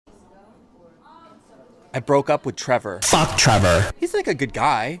I broke up with Trevor. Fuck Trevor. He's like a good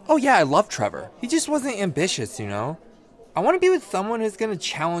guy. Oh yeah, I love Trevor. He just wasn't ambitious, you know? I want to be with someone who's gonna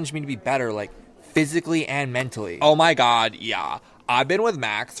challenge me to be better, like physically and mentally. Oh my god, yeah. I've been with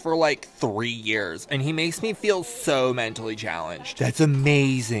Max for like 3 years and he makes me feel so mentally challenged. That's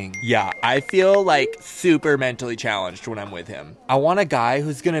amazing. Yeah, I feel like super mentally challenged when I'm with him. I want a guy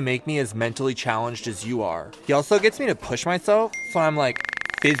who's gonna make me as mentally challenged as you are. He also gets me to push myself, so I'm like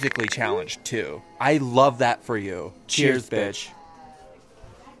physically challenged too. I love that for you. Cheers, bitch.